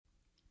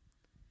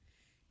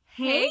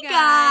Hey Hey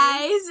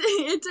guys, guys,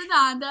 it's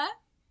Ananda,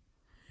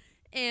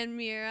 and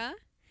Mira,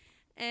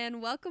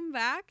 and welcome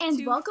back and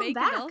to welcome Fake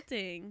back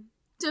Adulting.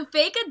 to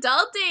Fake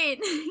Adulting.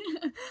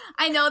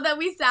 I know that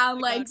we Oh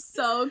sound my like god,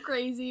 so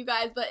crazy, you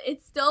guys, but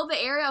it's still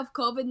the era of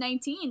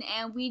COVID-19,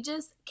 and we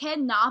just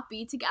cannot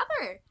be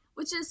together,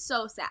 which is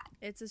so sad.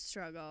 it's a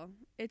struggle.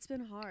 It's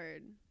been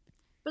hard.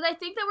 But I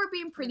think that we're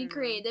being I pretty don't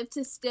know. creative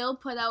to still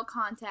put out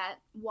content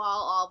while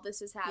all of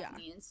this is Yeah,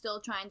 happening and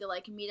still trying to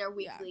meet our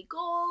yeah, weekly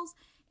goals.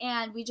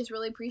 And we just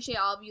really appreciate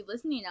all of you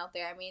listening out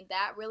there. I mean,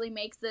 that really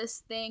makes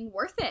this thing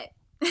worth it.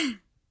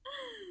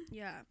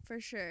 yeah,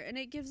 for sure. And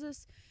it gives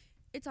us.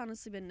 It's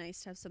honestly been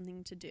nice to have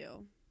something to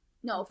do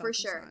No, and for focus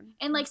sure. on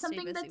And and stay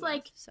something busy that's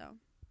with. So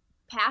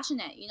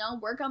passionate,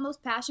 work on those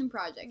passion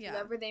projects, yeah,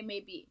 whatever they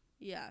may be.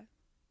 yeah,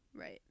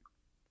 right.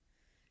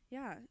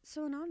 Yeah.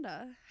 So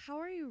Ananda, how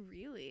are you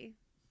really?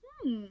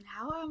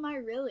 How am I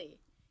really?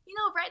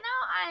 Right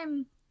now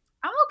I'm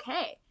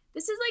okay.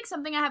 This is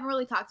something I haven't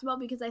really talked about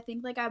because I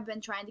think I've been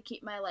trying to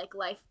keep my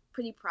life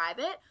pretty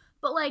private,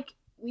 but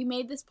we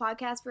made this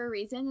podcast for a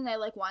reason and I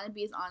want to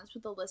be as honest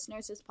with the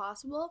listeners as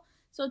possible.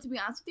 So to be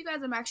honest with you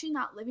guys, I'm actually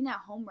not living at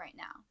home right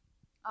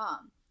now.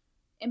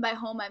 And by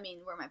home I mean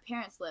where my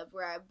parents live,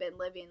 where I've been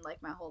living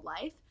my whole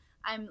life.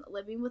 I'm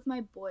living with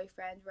my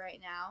boyfriend right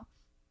now.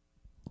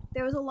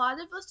 There was a lot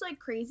of just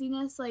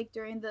craziness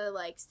during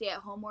the stay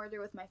at home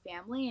order with my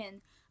family, and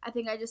I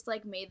think I just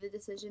made the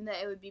decision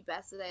that it would be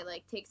best that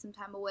I take some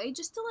time away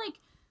just to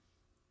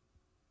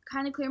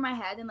kind of clear my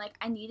head, and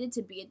I needed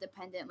to be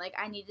independent.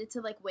 I needed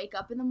to wake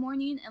up in the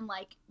morning and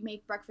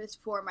make breakfast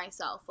for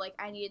myself.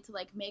 I needed to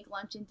make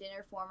lunch and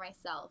dinner for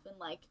myself,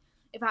 and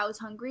if I was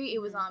hungry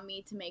it was on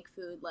me to make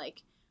food.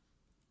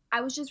 I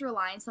was just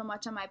relying so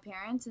much on my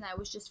parents, and I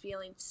was just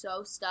feeling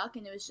so stuck,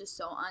 and it was just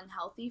so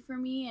unhealthy for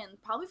me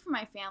and probably for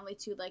my family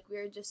too.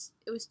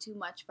 It was too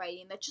much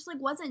fighting that just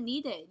wasn't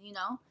needed.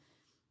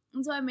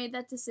 And so I made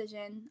that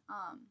decision.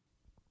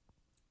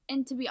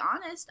 And to be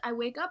honest, I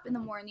wake up in the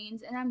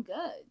mornings and I'm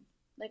good.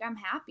 I'm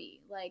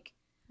happy.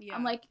 Yeah,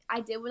 I'm I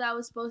did what I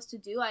was supposed to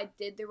do. I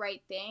did the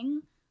right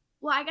thing.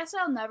 Well, I guess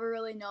I'll never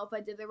really know if I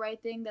did the right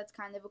thing. That's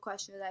kind of a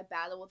question that I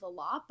battle with a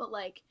lot, but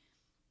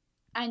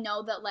I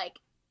know that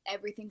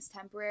everything's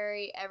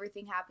temporary,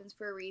 everything happens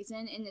for a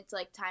reason, and it's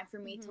time for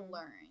me to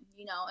learn.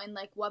 And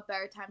what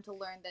better time to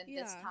learn than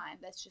this yeah. time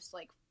that's just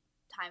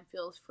time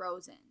feels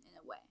frozen in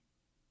a way.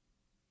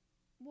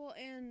 Well,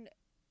 and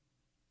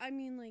I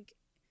mean,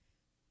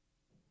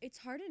 it's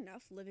hard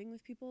enough living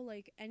with people.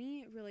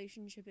 Any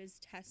relationship is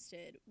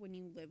tested when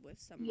you live with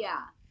someone.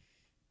 Yeah.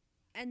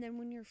 And then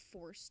when you're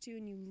forced to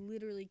and you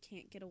literally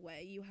can't get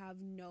away, you have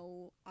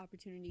no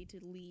opportunity to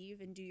leave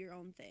and do your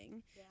own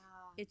thing. Yeah.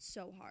 It's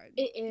so hard.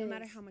 It is. No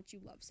matter how much you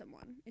love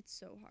someone, it's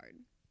so hard.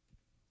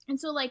 And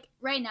so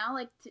right now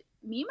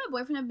me and my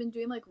boyfriend have been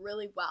doing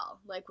really well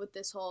with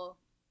this whole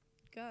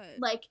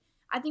Good.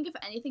 I think if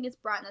anything it's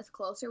brought us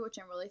closer, which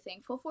I'm really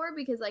thankful for,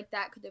 because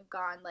that could have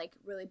gone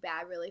really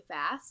bad really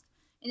fast,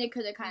 and it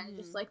could have kind of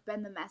just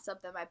been the mess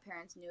up that my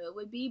parents knew it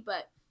would be.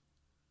 But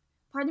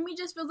part of me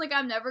just feels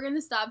I'm never going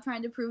to stop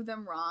trying to prove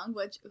them wrong,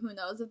 which who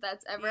knows if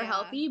that's ever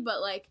healthy, but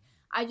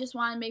I just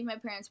want to make my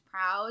parents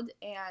proud,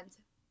 and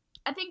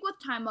I think with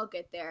time I'll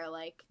get there.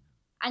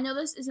 I know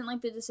this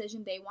isn't the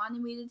decision they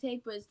wanted me to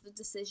take, but it's the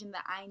decision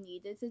that I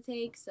needed to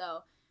take.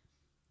 So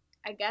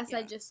I guess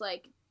I just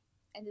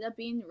ended up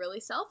being really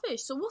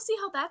selfish. So we'll see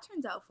how that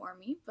turns out for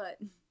me. But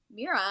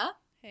Mira,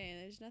 hey,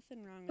 there's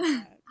nothing wrong with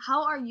that.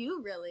 How are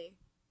you really?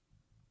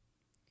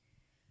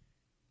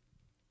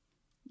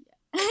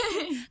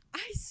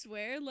 I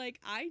swear,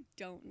 I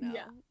don't know.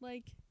 Yeah.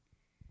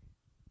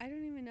 I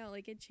don't even know.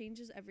 It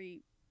changes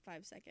every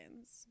 5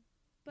 seconds.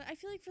 But I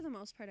feel for the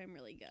most part, I'm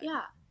really good.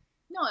 Yeah.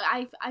 No,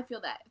 I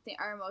feel that.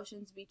 Our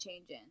emotions be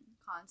changing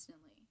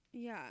constantly.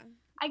 Yeah.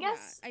 I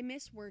guess. Yeah. I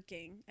miss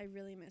working. I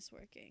really miss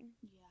working.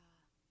 Yeah.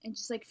 And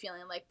just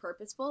feeling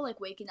purposeful,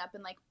 waking up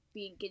and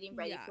getting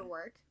ready for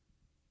work.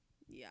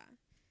 Yeah.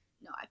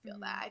 No, I feel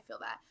that. I feel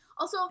that.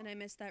 Also, and I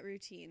miss that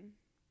routine.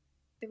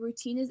 The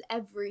routine is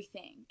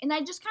everything. And I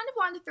just kind of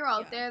wanted to throw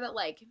out there that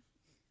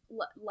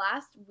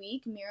last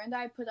week Mira and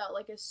I put out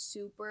a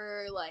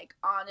super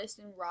honest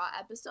and raw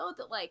episode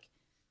that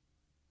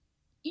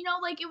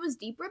it was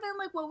deeper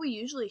than what we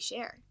usually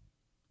share.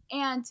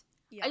 And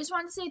I just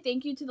wanted to say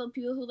thank you to the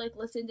people who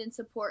listened and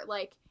support.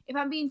 If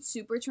I'm being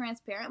super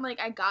transparent,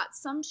 I got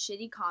some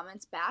shitty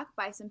comments back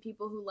by some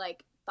people who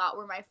thought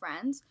were my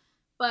friends,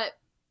 but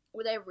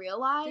what I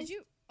realized, did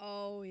you?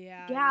 Oh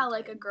yeah. Yeah,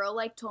 a girl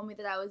told me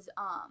that I was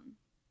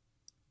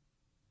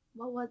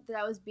that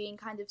I was being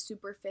kind of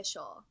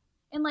superficial,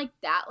 and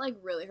that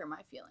really hurt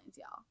my feelings,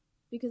 y'all,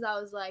 because I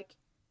was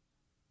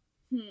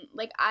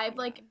I've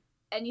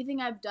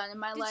anything I've done in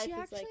my life. Did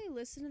she actually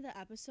listen to the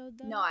episode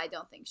though? No, I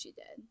don't think she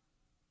did.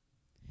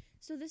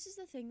 So this is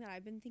the thing that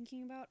I've been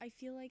thinking about. I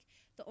feel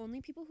the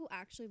only people who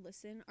actually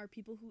listen are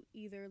people who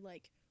either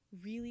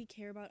really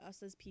care about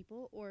us as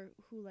people, or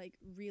who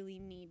really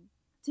need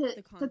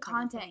the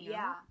content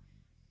yeah,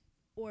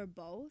 or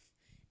both.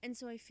 And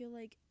so I feel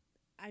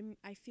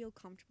I feel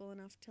comfortable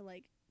enough to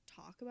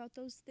talk about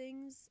those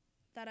things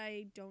that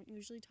I don't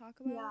usually talk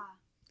about. Yeah.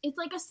 It's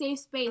like a safe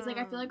space. Like,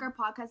 I feel like our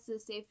podcast is a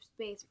safe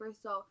space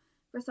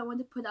for someone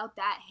to put out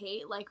that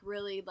hate, like,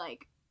 really,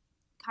 like,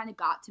 kind of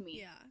got to me.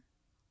 Yeah.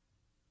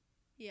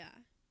 Yeah.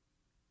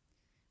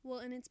 Well,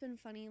 and it's been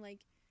funny, like,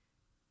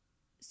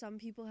 some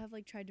people have,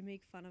 like, tried to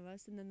make fun of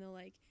us, and then they'll,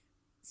 like,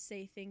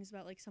 say things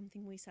about, like,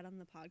 something we said on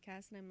the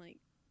podcast, and I'm like,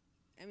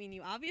 I mean,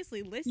 you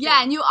obviously listened.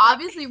 Yeah, and you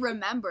obviously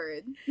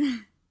remembered.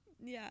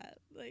 Yeah,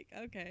 like,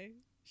 okay,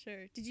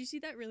 sure. Did you see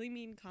that really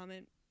mean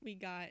comment we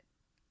got,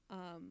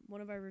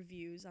 one of our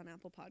reviews on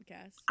Apple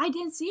Podcasts? I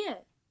didn't see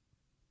it.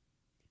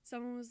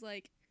 Someone was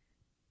like,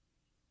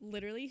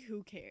 literally,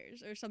 who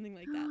cares? Or something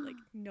like that. Like,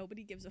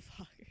 nobody gives a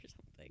fuck or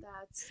something.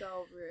 That's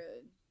so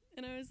rude.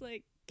 And I was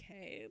like,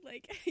 okay,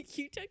 like,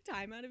 you took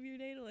time out of your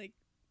day to, like,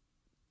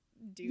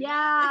 do yeah,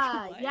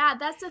 that? Like, yeah,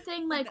 that's the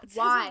thing, like, that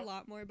why? says a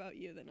lot more about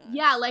you than us.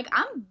 Yeah, like,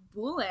 I'm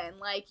bullying.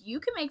 Like, you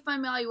can make fun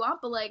of me all you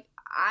want, but, like,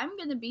 I'm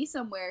gonna be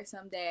somewhere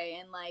someday,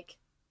 and, like,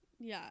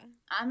 yeah,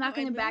 I'm not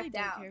gonna back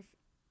down.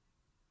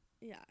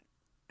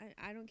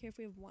 I don't care if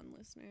we have one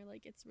listener.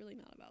 Like, it's really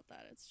not about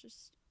that. It's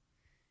just,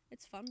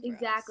 it's fun for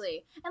Exactly.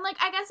 us. And, like,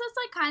 I guess that's,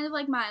 like, kind of,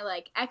 like, my,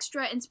 like,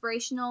 extra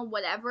inspirational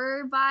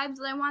whatever vibes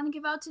that I want to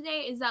give out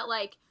today is that,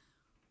 like,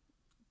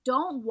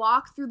 don't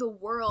walk through the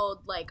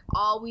world, like,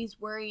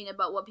 always worrying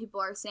about what people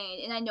are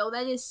saying. And I know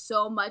that is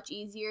so much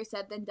easier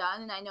said than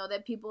done, and I know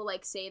that people,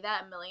 like, say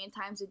that a million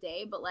times a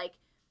day, but, like,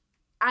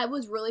 I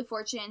was really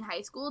fortunate in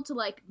high school to,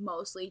 like,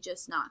 mostly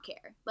just not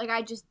care. Like,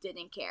 I just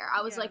didn't care.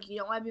 I was like, you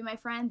don't want to be my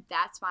friend?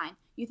 That's fine.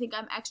 You think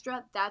I'm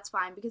extra? That's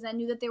fine. Because I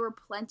knew that there were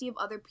plenty of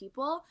other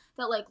people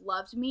that, like,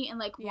 loved me and,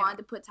 like, wanted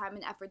to put time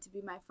and effort to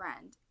be my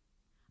friend.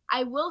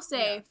 I will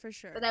say for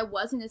sure. that I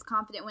wasn't as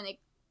confident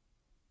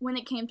when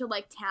it came to,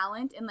 like,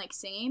 talent and, like,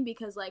 singing,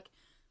 because, like,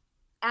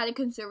 at a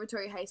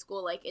conservatory high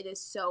school, like, it is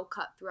so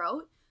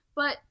cutthroat.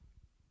 But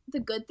the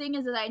good thing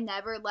is that I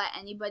never let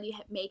anybody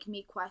make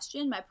me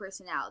question my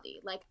personality.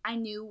 Like, I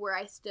knew where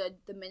I stood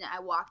the minute I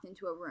walked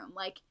into a room.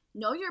 Like,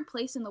 know your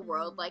place in the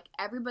world. Like,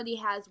 everybody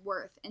has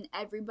worth, and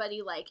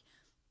everybody, like,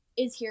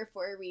 is here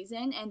for a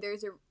reason, and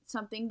there's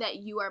something that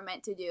you are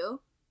meant to do.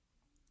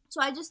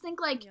 So I just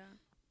think, like,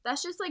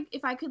 that's just, like,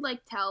 if I could,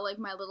 like, tell, like,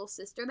 my little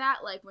sister that,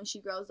 like, when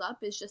she grows up,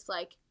 is just,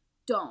 like,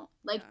 don't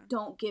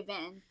give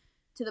in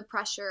to the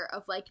pressure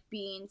of, like,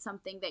 being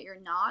something that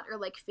you're not, or,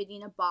 like,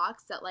 fitting a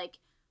box that, like,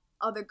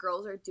 other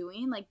girls are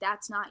doing. Like,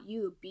 that's not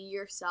you. Be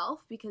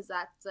yourself, because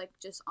that's, like,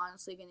 just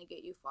honestly gonna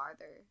get you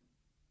farther.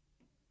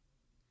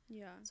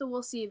 Yeah. So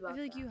we'll see about that. I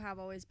feel like you have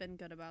always been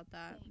good about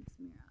that. Thanks,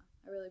 Mira.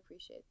 I really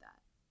appreciate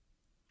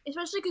that.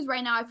 Especially because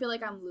right now I feel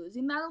like I'm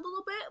losing that a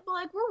little bit, but,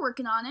 like, we're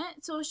working on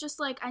it. So it's just,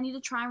 like, I need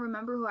to try and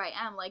remember who I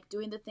am, like,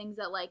 doing the things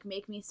that, like,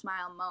 make me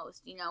smile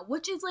most, you know,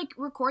 which is, like,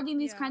 recording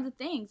these kinds of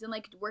things and,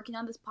 like, working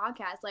on this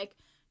podcast. Like,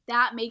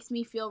 that makes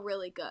me feel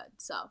really good.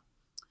 So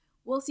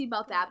we'll see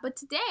about that. But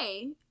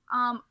today,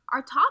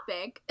 our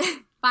topic,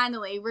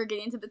 finally, we're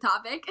getting to the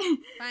topic.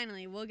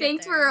 Finally, we'll get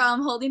Thanks there.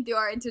 for holding through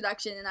our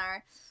introduction and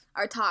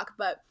our talk.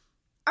 But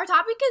our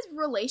topic is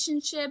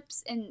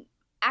relationships and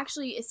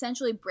actually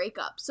essentially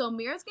breakups. So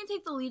Mira's gonna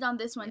take the lead on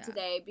this one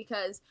today,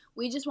 because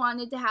we just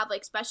wanted to have,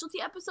 like, specialty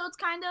episodes,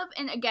 kind of.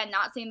 And again,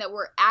 not saying that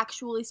we're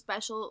actually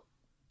specialists.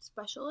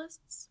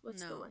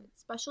 What's the word?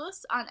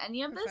 Specialists on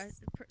any of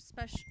this?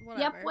 Whatever.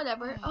 Yep,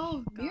 whatever.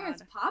 Oh,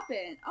 Mira's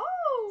popping.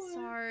 Oh,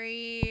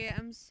 sorry.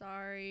 I'm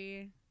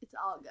sorry. It's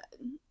all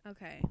good.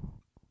 Okay.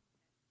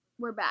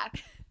 We're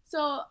back.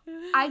 So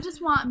I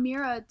just want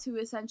Mira to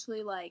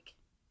essentially, like,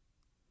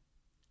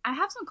 I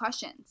have some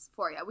questions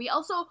for you. We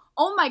also,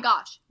 oh my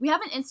gosh, we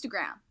have an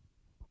Instagram.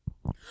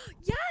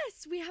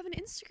 Yes, we have an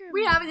Instagram.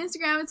 We have an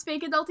Instagram. It's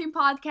Fake Adulting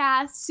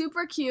Podcast.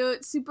 Super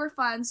cute, super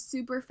fun,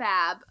 super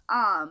fab.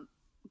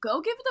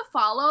 Go give it a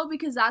follow,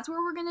 because that's where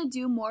we're gonna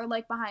do more,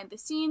 like, behind the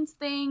scenes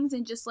things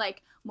and just,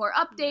 like, more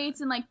updates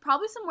and, like,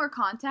 probably some more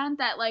content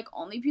that, like,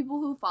 only people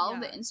who follow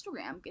the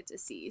Instagram get to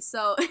see.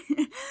 So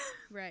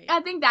I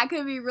think that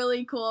could be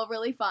really cool,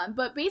 really fun.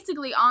 But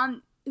basically,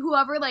 on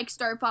whoever, like,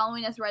 start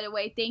following us right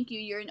away, thank you.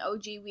 You're an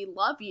OG. We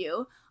love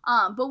you.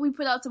 But we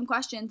put out some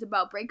questions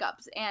about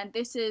breakups, and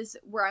this is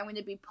where I'm going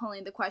to be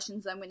pulling the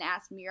questions I'm going to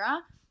ask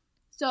Mira.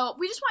 So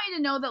we just want you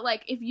to know that,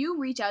 like, if you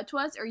reach out to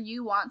us or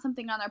you want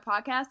something on our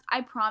podcast,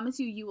 I promise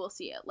you will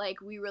see it.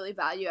 Like, we really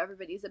value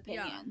everybody's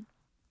opinion. Yeah,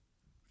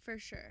 for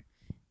sure.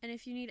 And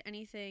if you need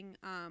anything,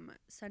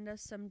 send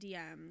us some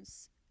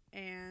DMs,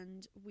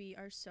 and we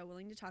are so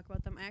willing to talk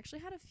about them. I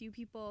actually had a few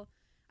people.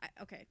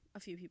 A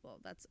few people.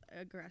 That's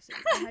aggressive.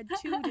 I had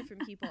 2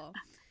 different people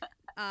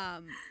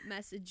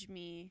message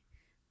me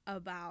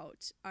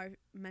about our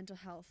mental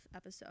health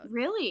episode.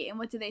 Really? And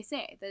what did they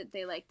say? That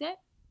they liked it?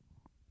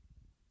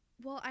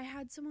 Well, I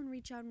had someone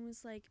reach out and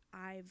was like,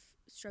 I've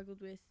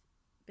struggled with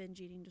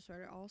binge eating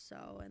disorder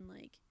also, and,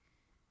 like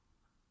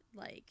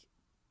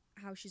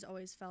how she's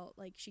always felt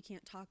like she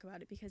can't talk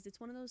about it, because it's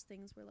one of those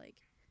things where, like,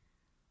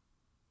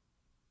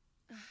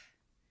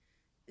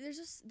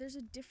 there's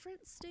a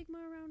different stigma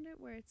around it,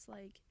 where it's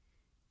like,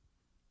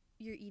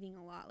 you're eating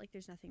a lot. Like,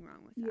 there's nothing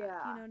wrong with that.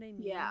 Yeah. You know what I mean?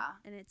 Yeah.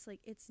 And it's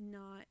like,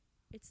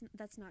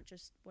 that's not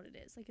just what it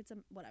is. Like, it's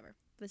whatever.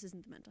 This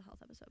isn't the mental health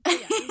episode. But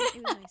yeah,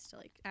 it was nice to,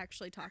 like,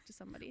 actually talk to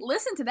somebody.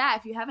 Listen to that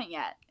if you haven't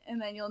yet,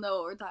 and then you'll know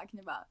what we're talking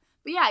about.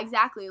 But yeah,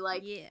 exactly.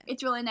 Like,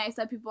 it's really nice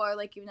that people are,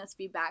 like, giving us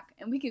feedback,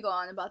 and we could go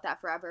on about that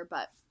forever,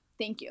 but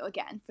thank you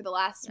again for the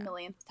last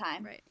millionth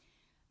time. Right.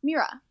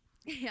 Mira.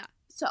 Yeah.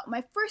 So,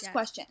 my first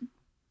question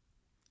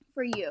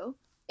for you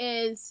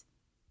is,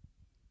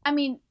 I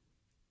mean,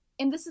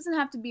 and this doesn't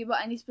have to be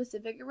about any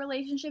specific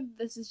relationship,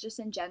 this is just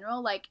in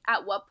general, like,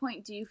 at what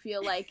point do you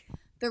feel like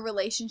the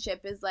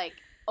relationship is, like,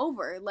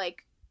 over?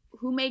 Like,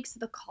 who makes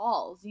the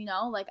calls, you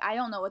know? Like, I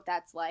don't know what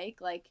that's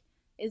like. Like,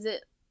 is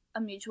it a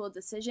mutual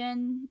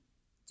decision?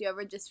 Do you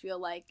ever just feel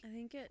like... I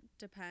think it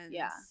depends.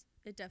 Yeah.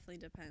 It definitely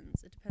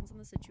depends. It depends on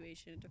the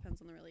situation. It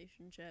depends on the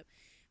relationship.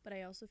 But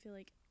I also feel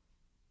like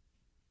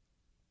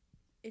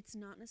it's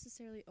not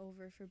necessarily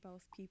over for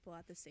both people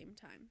at the same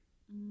time.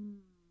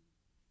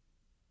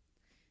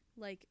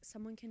 Like,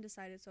 someone can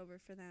decide it's over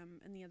for them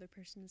and the other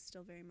person is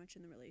still very much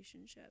in the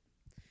relationship.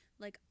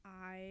 Like,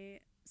 I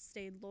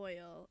stayed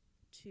loyal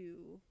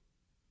to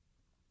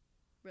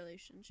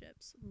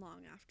relationships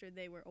long after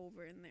they were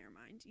over in their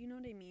mind. You know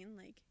what I mean?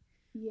 Like,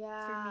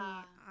 yeah. For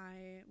me,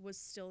 I was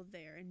still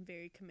there and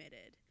very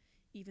committed,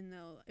 even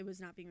though it was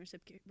not being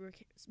reciprocated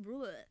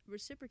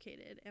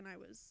and I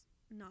was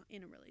not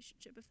in a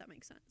relationship, if that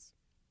makes sense.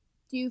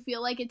 Do you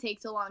feel like it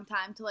takes a long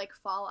time to, like,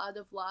 fall out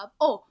of love?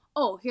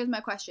 Oh, here's my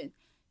question.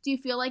 Do you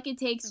feel like it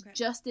takes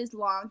just as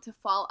long to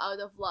fall out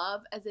of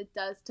love as it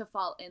does to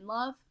fall in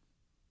love?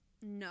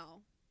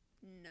 No.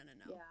 Yeah.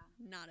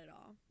 Not at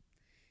all.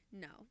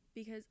 No.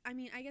 Because, I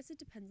mean, I guess it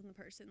depends on the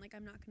person. Like,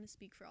 I'm not going to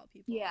speak for all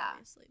people,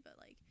 obviously. But,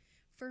 like,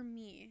 for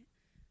me,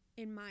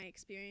 in my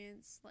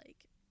experience,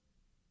 like,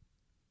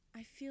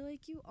 I feel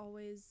like you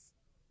always,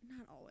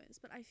 not always,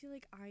 but I feel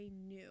like I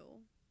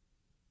knew,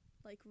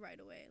 like, right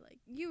away. Like,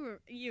 you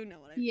know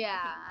what I mean. Yeah,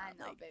 I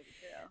know, like, baby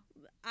girl.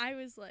 I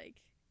was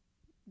like,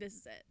 this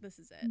is it.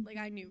 Mm-hmm. Like,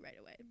 I knew right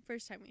away.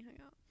 First time we hung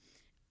out.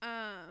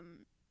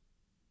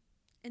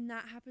 And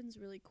that happens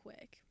really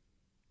quick.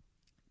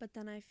 But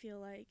then I feel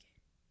like,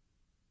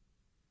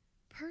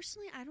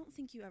 personally, I don't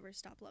think you ever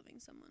stop loving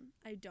someone.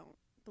 I don't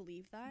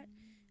believe that.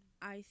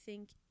 I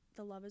think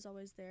the love is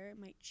always there. It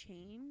might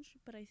change,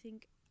 but I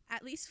think,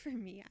 at least for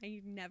me,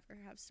 I never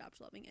have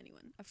stopped loving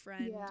anyone. A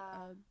friend,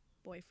 a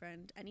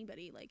boyfriend,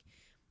 anybody. Like,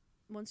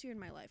 once you're in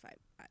my life, I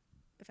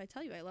if I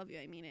tell you I love you,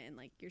 I mean it, and,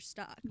 like, you're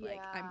stuck.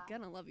 Like, I'm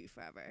gonna love you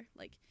forever.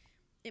 Like,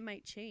 it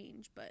might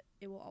change, but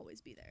it will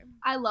always be there.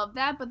 I love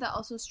that, but that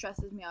also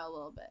stresses me out a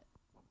little bit.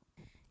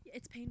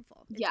 It's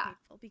painful. It's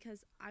painful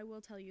because I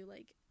will tell you,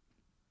 like,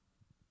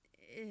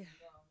 if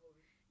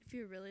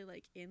you're really,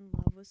 like, in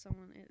love with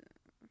someone,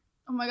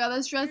 oh my god,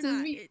 that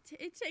stresses me.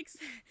 It takes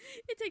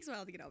a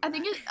while to get over. I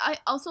think I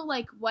also,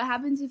 like, what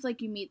happens if,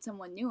 like, you meet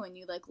someone new and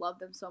you, like, love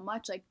them so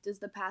much? Like, does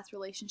the past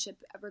relationship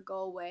ever go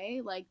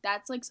away? Like,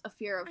 that's, like, a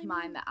fear of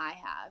mine that I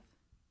have.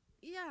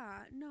 Yeah,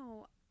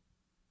 no.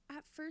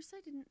 At first,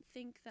 I didn't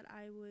think that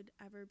I would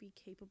ever be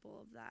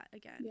capable of that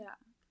again. Yeah.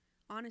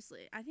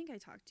 Honestly, I think I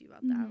talked to you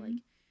about that.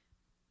 Like,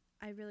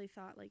 I really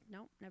thought, like,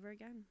 nope, never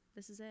again.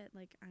 This is it.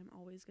 Like, I'm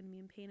always going to be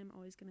in pain. I'm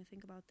always going to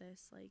think about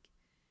this. Like,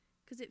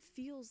 because it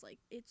feels like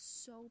it's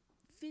so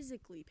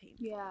physically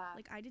painful. Yeah.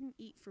 Like, I didn't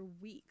eat for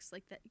weeks.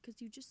 Like, that, because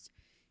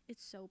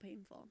it's so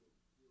painful.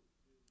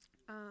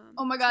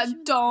 Oh my god,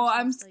 don't.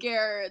 I'm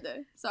scared.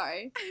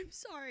 Sorry. I'm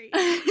sorry.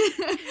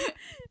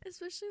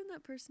 Especially when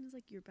that person is,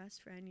 like, your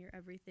best friend, your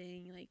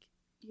everything. Like,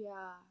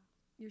 yeah.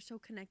 You're so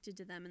connected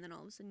to them, and then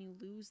all of a sudden you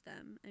lose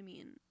them. I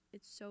mean,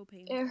 it's so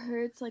painful. It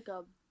hurts like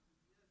a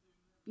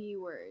B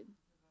word.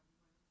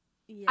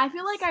 Yes, I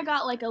feel like I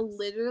got, like,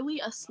 literally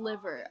a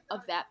sliver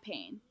of that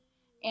pain.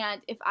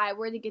 And if I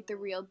were to get the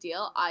real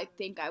deal, I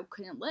think I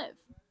couldn't live.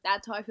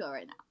 That's how I feel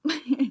right now.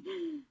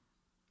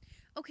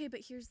 Okay, but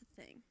here's the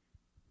thing.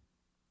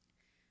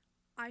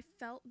 I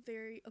felt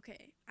very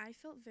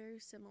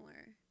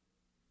similar.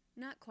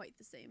 Not quite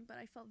the same, but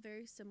I felt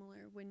very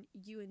similar when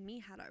you and me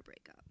had our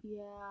breakup.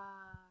 Yeah.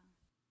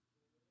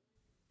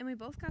 And we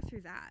both got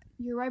through that.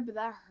 You're right, but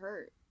that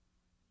hurt.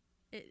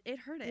 It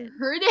hurt it. It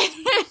hurt it.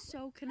 We were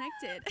so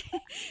connected.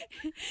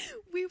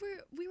 we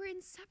were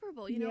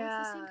inseparable. You know,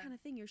 it's the same kind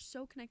of thing. You're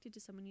so connected to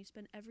someone. You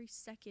spend every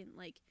second,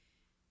 like,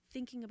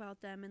 thinking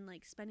about them and,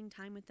 like, spending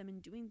time with them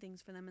and doing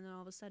things for them. And then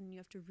all of a sudden you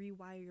have to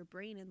rewire your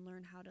brain and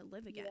learn how to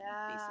live again,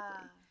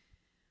 basically.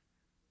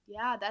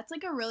 Yeah, that's,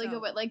 like, a really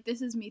good way. Like,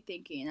 this is me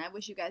thinking. I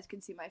wish you guys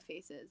could see my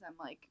faces. I'm,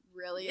 like,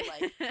 really,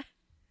 like...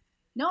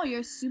 No,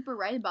 you're super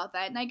right about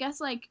that. And I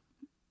guess, like,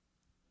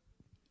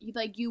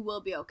 you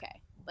will be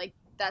okay. Like,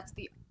 that's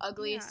the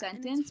ugliest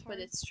sentence, but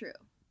it's true.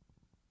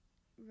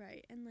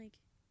 Right. And, like,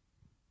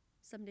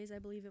 some days I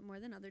believe it more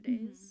than other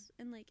days.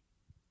 And, like,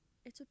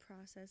 it's a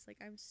process. Like,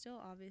 I'm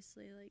still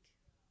obviously, like,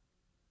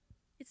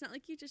 it's not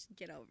like you just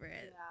get over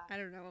it. Yeah. I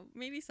don't know.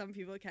 Maybe some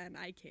people can.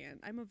 I can't.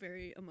 I'm a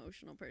very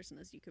emotional person,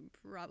 as you can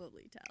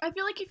probably tell. I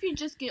feel like if you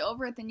just get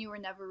over it, then you were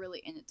never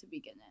really in it to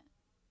begin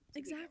it.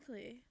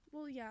 Exactly.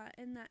 Well, yeah,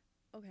 and that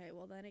okay,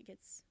 well then it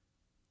gets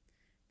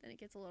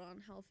a little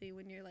unhealthy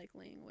when you're like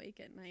laying awake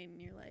at night and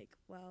you're like,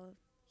 well,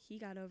 he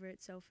got over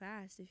it so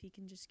fast. If he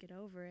can just get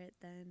over it,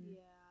 then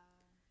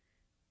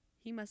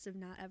he must have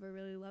not ever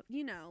really loved,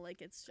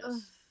 like it's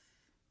just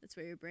that's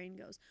where your brain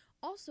goes.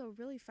 Also,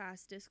 really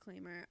fast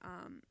disclaimer,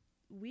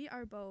 we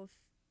are both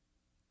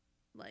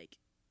like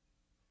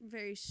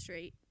very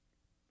straight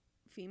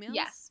females.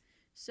 Yes.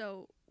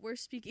 So we're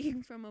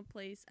speaking from a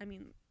place, I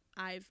mean,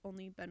 I've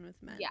only been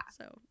with men,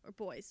 or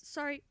boys.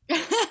 Sorry,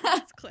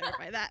 let's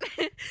clarify that.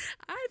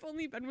 I've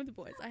only been with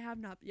boys. I have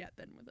not yet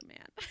been with a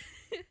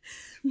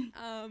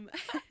man.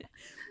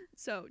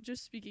 So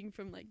just speaking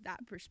from like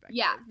that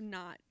perspective,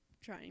 not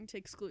trying to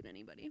exclude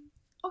anybody.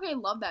 Okay,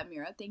 love that,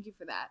 Mira. Thank you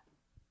for that.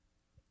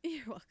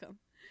 You're welcome.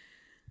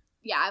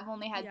 Yeah, I've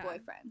only had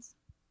boyfriends.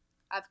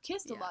 I've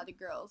kissed a lot of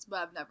girls, but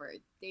I've never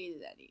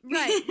dated any.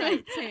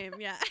 Right, same,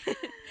 yeah.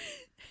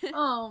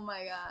 Oh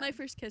my god. My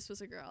first kiss was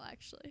a girl,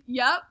 actually.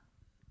 Yep.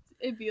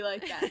 It'd be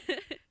like that.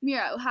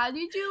 Mira, how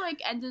did you,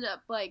 ended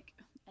up,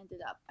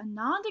 a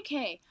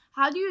non-decay?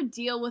 How do you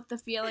deal with the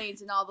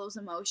feelings and all those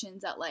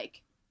emotions that,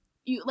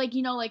 you,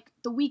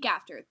 the week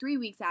after, 3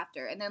 weeks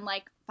after, and then,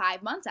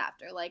 5 months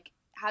after?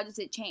 How does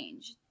it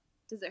change?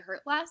 Does it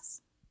hurt less?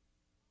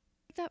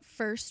 That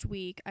first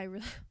week, I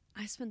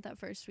spent that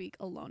first week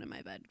alone in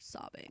my bed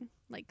sobbing,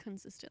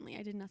 consistently.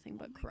 I did nothing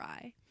but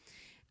cry.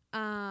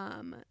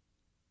 I,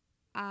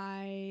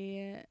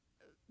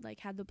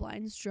 had the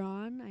blinds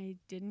drawn. I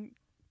didn't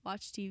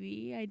watch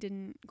TV. I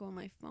didn't go on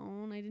my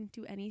phone. I didn't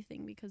do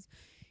anything because,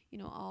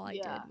 all I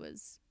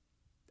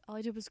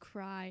did was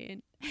cry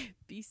and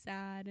be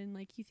sad. And,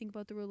 you think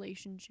about the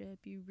relationship.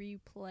 You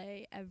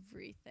replay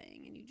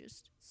everything. And you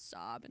just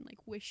sob and,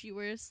 wish you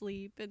were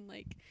asleep. And,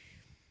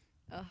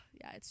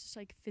 it's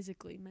just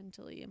physically,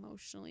 mentally,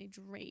 emotionally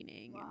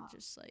draining. Wow. And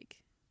just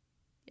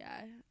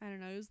I don't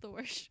know, it was the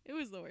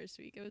worst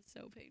week. It was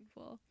so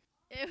painful.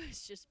 It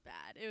was just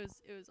bad. It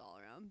was all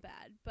around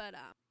bad. But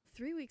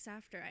 3 weeks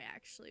after, I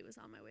actually was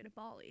on my way to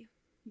Bali.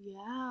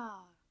 Yeah.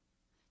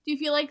 Do you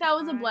feel like that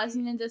was a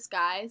blessing in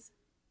disguise?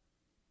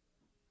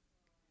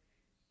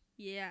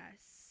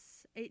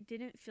 Yes. It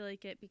didn't feel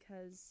like it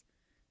because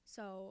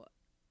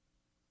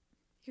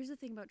here's the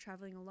thing about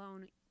traveling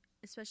alone,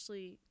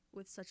 especially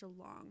with such a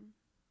long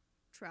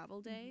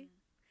travel day.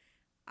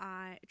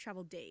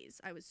 Travel days.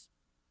 I was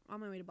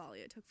on my way to Bali.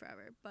 It took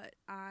forever, but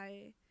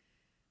I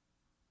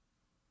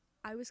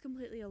was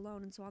completely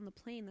alone, and so on the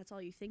plane, that's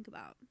all you think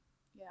about.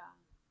 Yeah.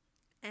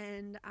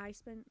 And I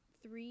spent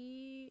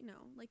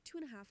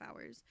 2.5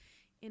 hours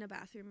in a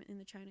bathroom in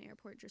the China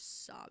airport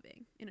just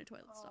sobbing in a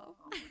toilet stall.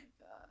 Oh my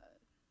god.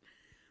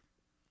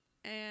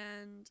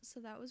 And so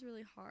that was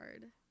really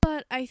hard.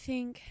 But I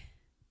think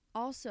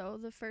also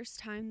the first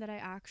time that I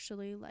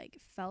actually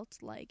felt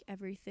like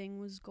everything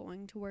was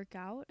going to work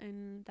out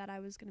and that I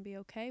was going to be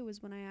okay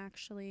was when I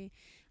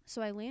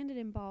landed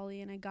in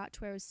Bali and I got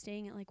to where I was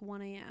staying at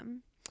 1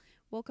 a.m.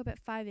 Woke up at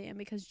 5 a.m.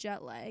 because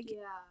jet lag.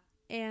 Yeah.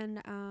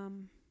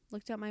 And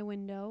looked out my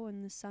window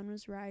and the sun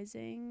was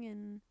rising,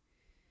 and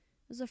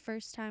it was the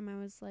first time I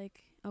was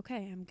like,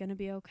 okay, I'm going to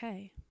be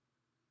okay.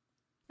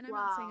 And I'm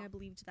not saying I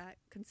believed that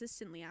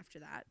consistently after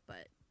that,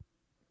 but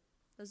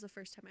that was the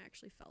first time I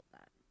actually felt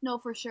that. No,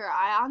 for sure.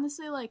 I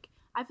honestly,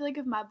 I feel like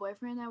if my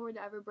boyfriend and I were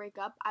to ever break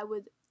up, I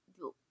would,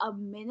 a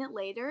minute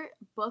later,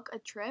 book a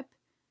trip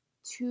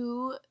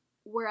to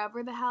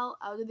wherever the hell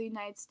out of the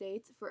United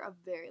States for a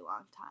very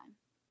long time.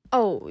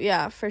 Oh,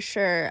 yeah, for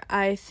sure.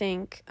 I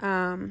think,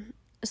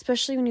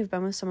 especially when you've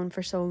been with someone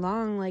for so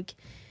long,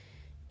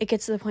 it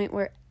gets to the point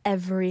where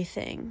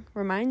everything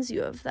reminds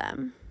you of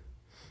them.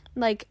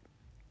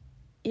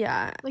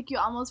 Yeah. You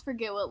almost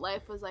forget what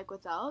life was like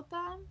without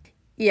them?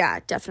 Yeah,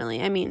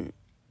 definitely. I mean,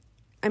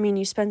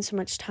 you spend so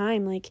much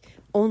time,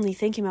 only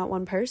thinking about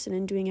one person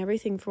and doing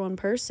everything for one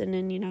person,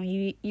 and,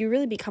 you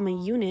really become a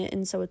unit,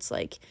 and so it's,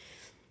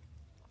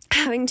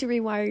 having to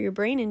rewire your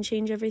brain and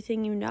change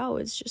everything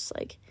is just,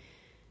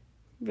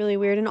 really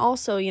weird. And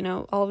also,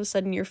 all of a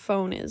sudden your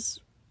phone is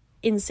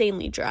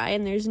insanely dry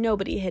and there's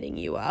nobody hitting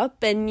you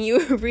up, and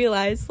you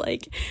realize the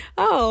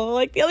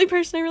only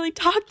person I really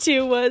talked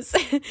to was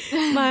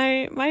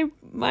my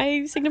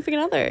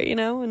significant other,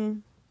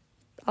 and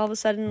all of a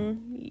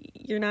sudden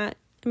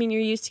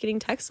you're used to getting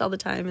texts all the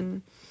time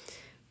and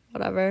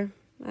whatever.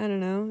 I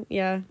don't know.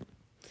 Yeah.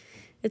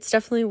 It's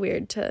definitely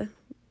weird to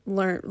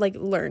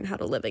learn how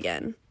to live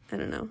again. I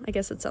don't know. I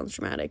guess it sounds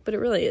dramatic, but it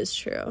really is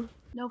true.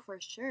 No,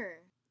 for sure.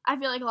 I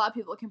feel like a lot of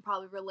people can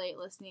probably relate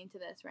listening to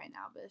this right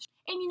now, bitch.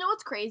 And you know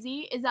what's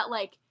crazy is that,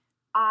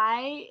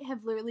 I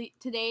have literally,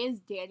 today is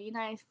Danny and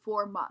I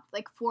 4 months,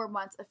 4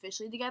 months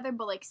officially together,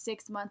 but,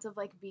 6 months of,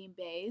 being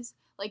baes.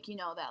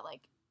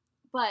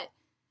 But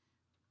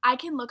I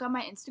can look on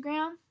my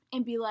Instagram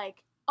and be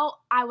like, oh,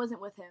 I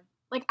wasn't with him.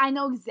 I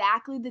know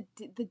exactly the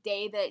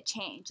day that it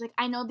changed.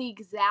 I know the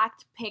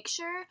exact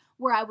picture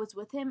where I was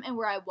with him and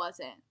where I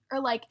wasn't.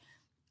 Or,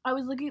 I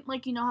was looking,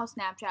 how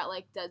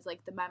Snapchat, does,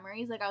 the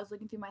memories. I was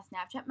looking through my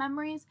Snapchat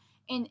memories,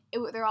 and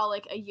they're all,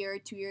 a year,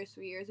 2 years,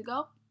 3 years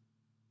ago.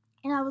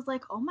 And I was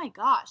like, oh my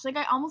gosh. Like,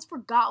 I almost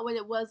forgot what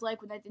it was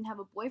like when I didn't have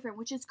a boyfriend,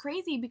 which is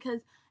crazy because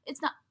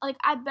it's not, like,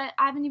 I bet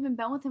I haven't even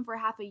been with him for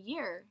half a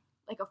year,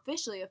 like,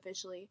 officially.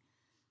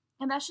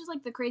 And that's just,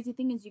 like, the crazy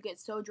thing is you get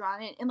so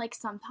drawn in. And,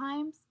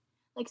 sometimes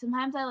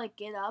I, like,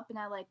 get up and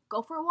I, like,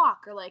 go for a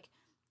walk, or, like,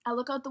 I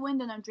look out the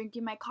window and I'm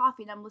drinking my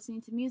coffee and I'm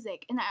listening to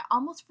music. And I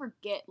almost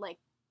forget, like,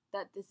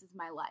 that this is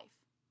my life,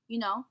 you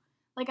know?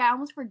 Like, I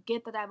almost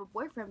forget that I have a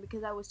boyfriend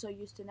because I was so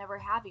used to never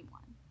having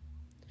one.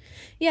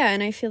 Yeah,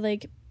 and I feel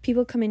like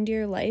people come into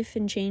your life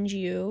and change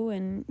you,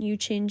 and you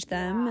change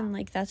them, and,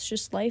 like, that's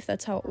just life.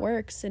 That's how it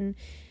works. And,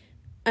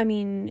 I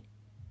mean,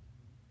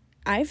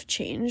 I've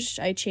changed.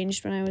 I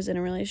changed when I was in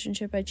a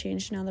relationship. I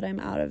changed now that I'm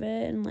out of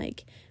it, and,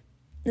 like,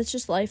 it's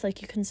just life.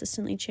 Like, you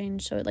consistently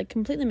change, so it, like,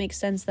 completely makes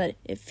sense that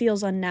it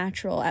feels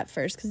unnatural at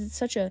first, because it's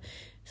such a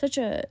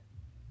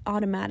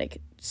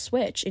automatic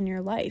switch in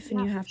your life,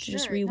 and you have to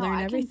just relearn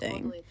everything.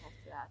 Can totally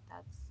attest to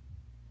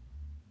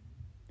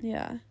that.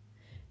 Yeah.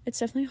 It's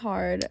definitely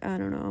hard. I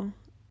don't know.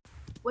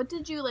 What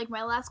did you, like,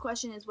 my last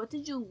question is, what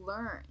did you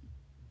learn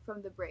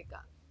from the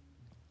breakup?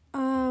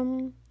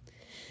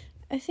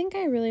 I think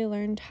I really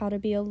learned how to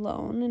be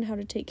alone and how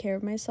to take care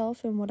of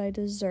myself and what I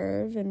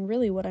deserve and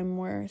really what I'm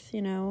worth,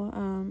 you know?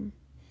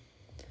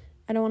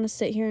 I don't want to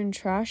sit here and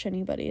trash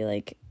anybody,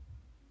 like,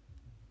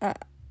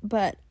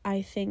 but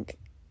I think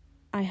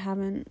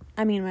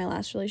my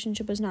last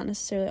relationship was not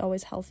necessarily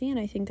always healthy, and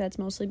I think that's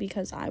mostly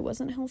because I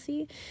wasn't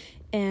healthy,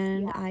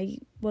 and I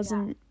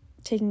wasn't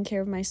taking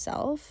care of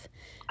myself.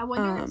 I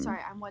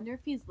wonder if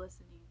he's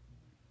listening.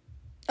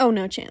 Oh,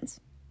 no chance.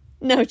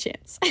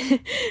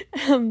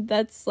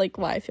 That's, like,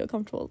 why I feel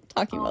comfortable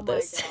talking about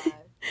this. God.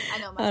 I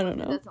know, my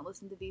husband doesn't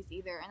listen to these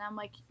either, and I'm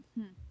like,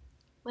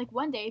 Like,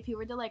 one day, if he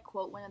were to, like,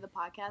 quote one of the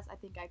podcasts, I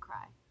think I'd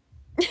cry.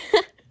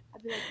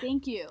 I'd be like,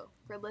 thank you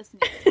for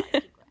listening.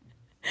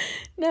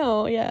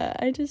 No, yeah,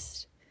 I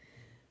just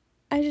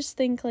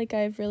think, like,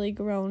 I've really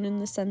grown in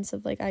the sense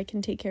of, like, I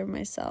can take care of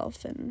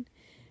myself, and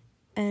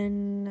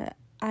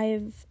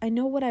I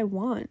know what I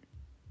want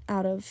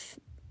out of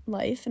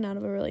life and out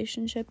of a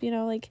relationship, you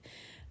know, like,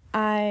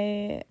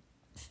 I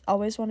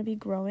always want to be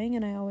growing,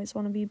 and I always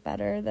want to be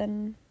better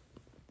than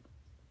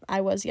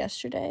I was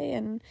yesterday,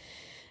 and,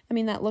 I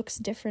mean, that looks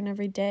different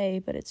every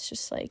day, but it's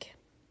just, like,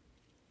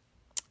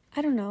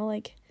 I don't know,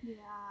 like,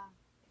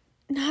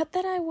 not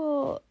that I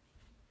will...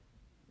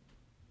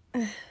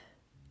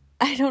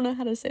 I don't know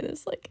how to say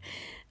this, like,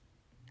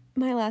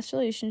 my last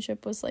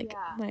relationship was, like,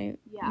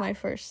 my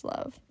first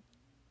love.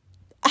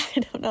 I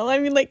don't know, I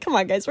mean, like, come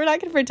on, guys, we're not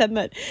gonna pretend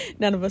that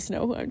none of us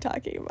know who I'm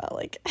talking about,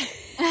 like,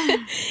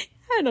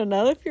 I don't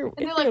know, if you're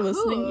like,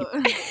 listening,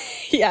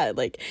 yeah,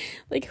 like,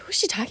 who's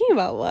she talking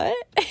about, what?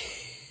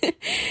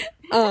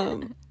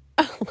 Oh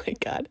my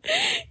god,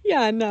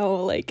 yeah,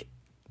 no, like,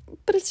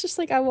 but it's just,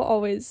 like, I will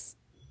always,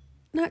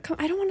 I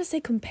don't want to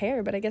say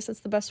compare, but I guess that's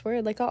the best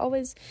word, like, I'll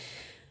always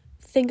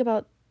think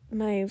about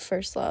my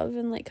first love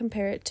and, like,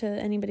 compare it to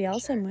anybody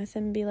else I'm with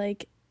and be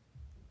like,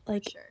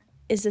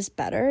 is this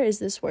better? Is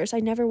this worse? I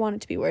never want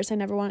it to be worse. I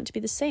never want it to be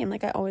the same.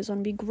 Like, I always want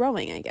to be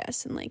growing, I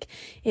guess. And, like,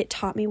 it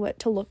taught me what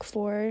to look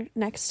for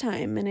next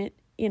time. And it,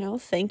 you know,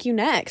 thank you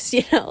next,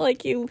 you know,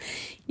 like, you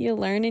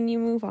learn and you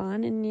move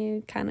on and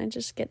you kind of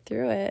just get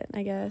through it,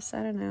 I guess.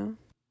 I don't know.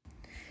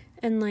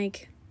 And,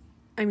 like,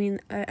 I mean,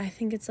 I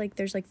think it's, like,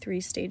 there's, like,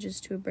 3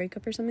 stages to a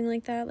breakup or something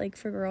like that. Like,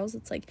 for girls,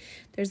 it's, like,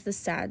 there's the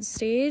sad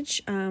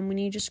stage, when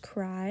you just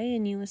cry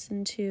and you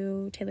listen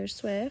to Taylor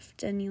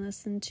Swift and you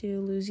listen to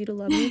Lose You to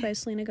Love Me by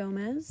Selena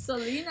Gomez.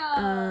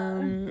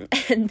 Selena!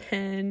 And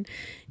then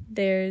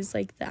there's,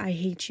 like, the I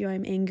Hate You,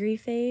 I'm Angry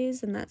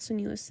phase, and that's when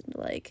you listen to,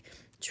 like,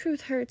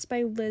 Truth Hurts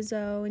by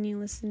Lizzo, and you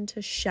listen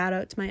to Shout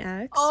Out to My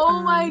Ex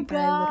by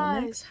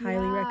Little Mix,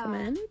 highly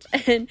recommend,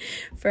 and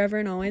Forever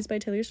and Always by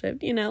Taylor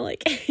Swift, you know,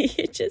 like,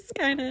 you just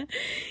kind of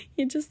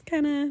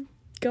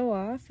go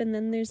off, and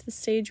then there's the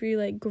stage where you,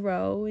 like,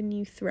 grow and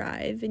you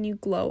thrive and you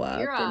glow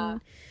up,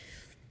 and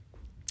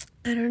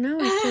I don't know,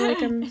 I feel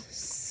like I'm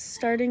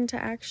starting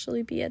to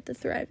actually be at the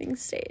thriving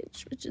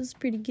stage, which is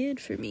pretty good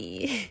for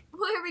me.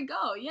 Well, here we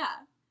go,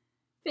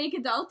 fake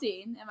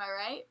adulting, am I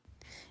right?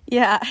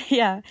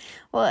 Yeah.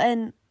 Well,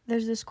 and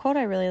there's this quote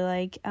I really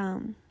like.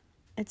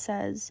 It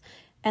says,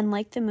 "And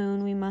like the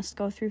moon, we must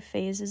go through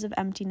phases of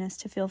emptiness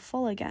to feel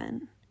full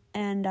again."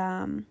 And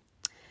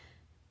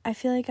I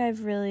feel like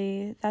that's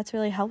really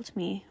helped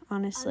me,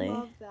 honestly. I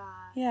love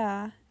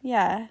that.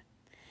 Yeah,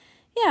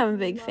 I'm a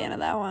big fan of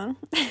that one.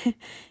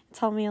 It's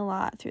helped me a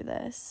lot through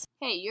this.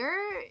 Hey,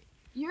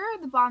 you're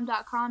the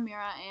bomb.com,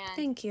 Mira, and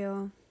thank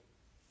you.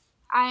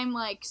 I'm,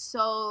 like,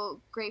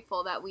 so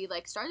grateful that we,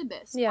 like, started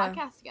this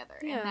podcast together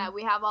and that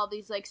we have all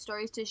these, like,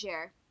 stories to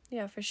share.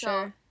 Yeah, for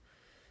sure.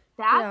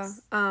 So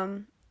that's...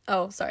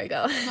 oh, sorry,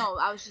 go. No,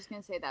 I was just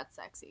gonna say that's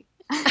sexy.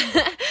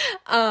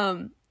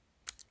 Yeah,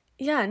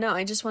 no,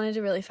 I just wanted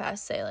to really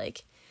fast say,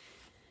 like,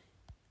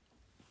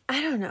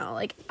 I don't know,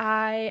 like,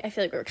 I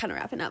feel like we're kind of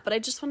wrapping up, but I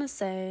just want to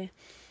say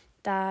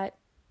that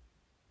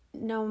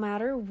no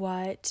matter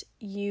what,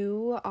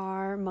 you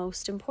are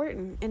most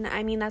important. And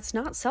I mean, that's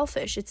not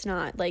selfish. It's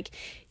not like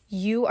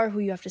you are who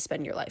you have to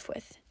spend your life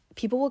with.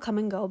 People will come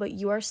and go, but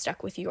you are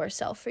stuck with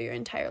yourself for your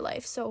entire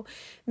life. So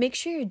make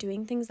sure you're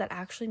doing things that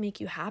actually make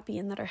you happy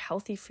and that are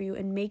healthy for you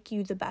and make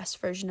you the best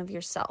version of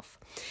yourself.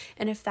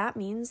 And if that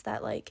means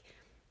that, like,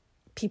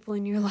 people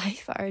in your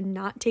life are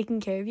not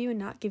taking care of you and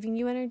not giving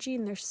you energy,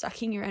 and they're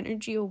sucking your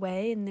energy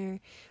away, and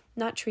they're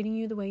not treating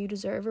you the way you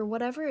deserve, or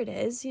whatever it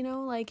is, you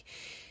know, like,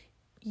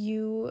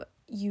 you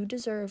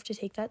deserve to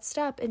take that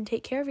step and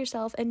take care of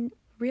yourself and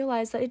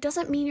realize that it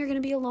doesn't mean you're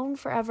going to be alone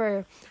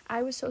forever.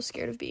 I was so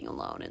scared of being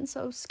alone and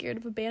so scared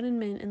of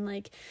abandonment, and,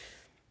 like,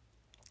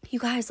 you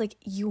guys, like,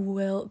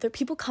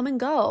 people come and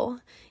go.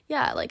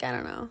 Yeah, like, I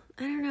don't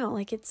know,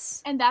 like,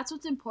 it's... And that's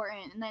what's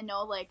important, and I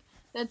know, like,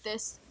 that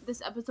this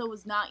episode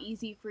was not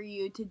easy for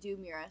you to do,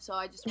 Mira, so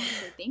I just want to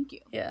say thank you.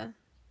 Yeah.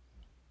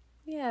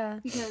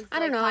 Because, I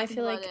don't know, I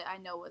feel like... I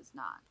know was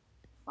not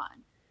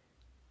fun.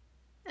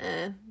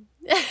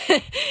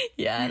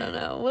 Yeah, I don't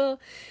know.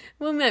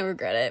 We might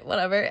regret it,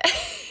 whatever.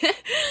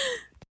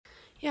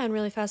 Yeah, and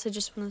really fast, I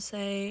just want to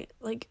say,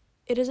 like,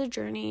 it is a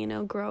journey, you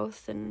know,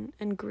 growth and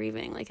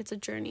grieving. Like, it's a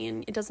journey,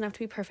 and it doesn't have to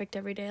be perfect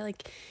every day.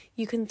 Like,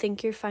 you can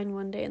think you're fine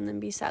one day and then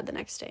be sad the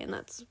next day, and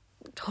that's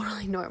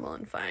totally normal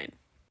and fine.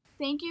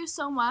 Thank you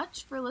so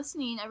much for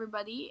listening,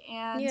 everybody,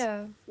 and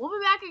yeah, we'll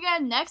be back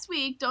again next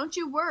week. Don't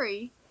you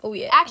worry. Oh,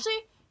 yeah. Actually,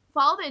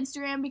 follow the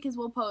Instagram because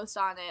we'll post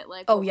on it,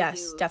 like, oh,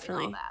 yes,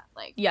 definitely. And all that,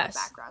 like, yes.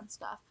 The background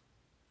stuff.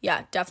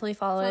 Yeah, definitely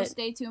follow it. So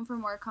stay tuned for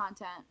more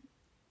content.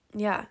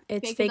 Yeah,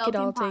 it's Fake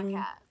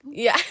Adulting.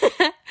 Yeah.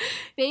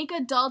 Fake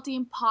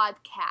Adulting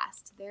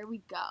Podcast. There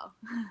we go.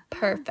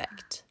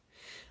 Perfect.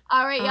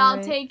 All right,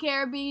 y'all. Take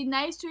care. Be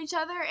nice to each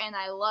other, and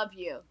I love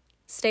you.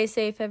 Stay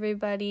safe,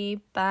 everybody.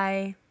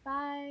 Bye.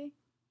 Bye.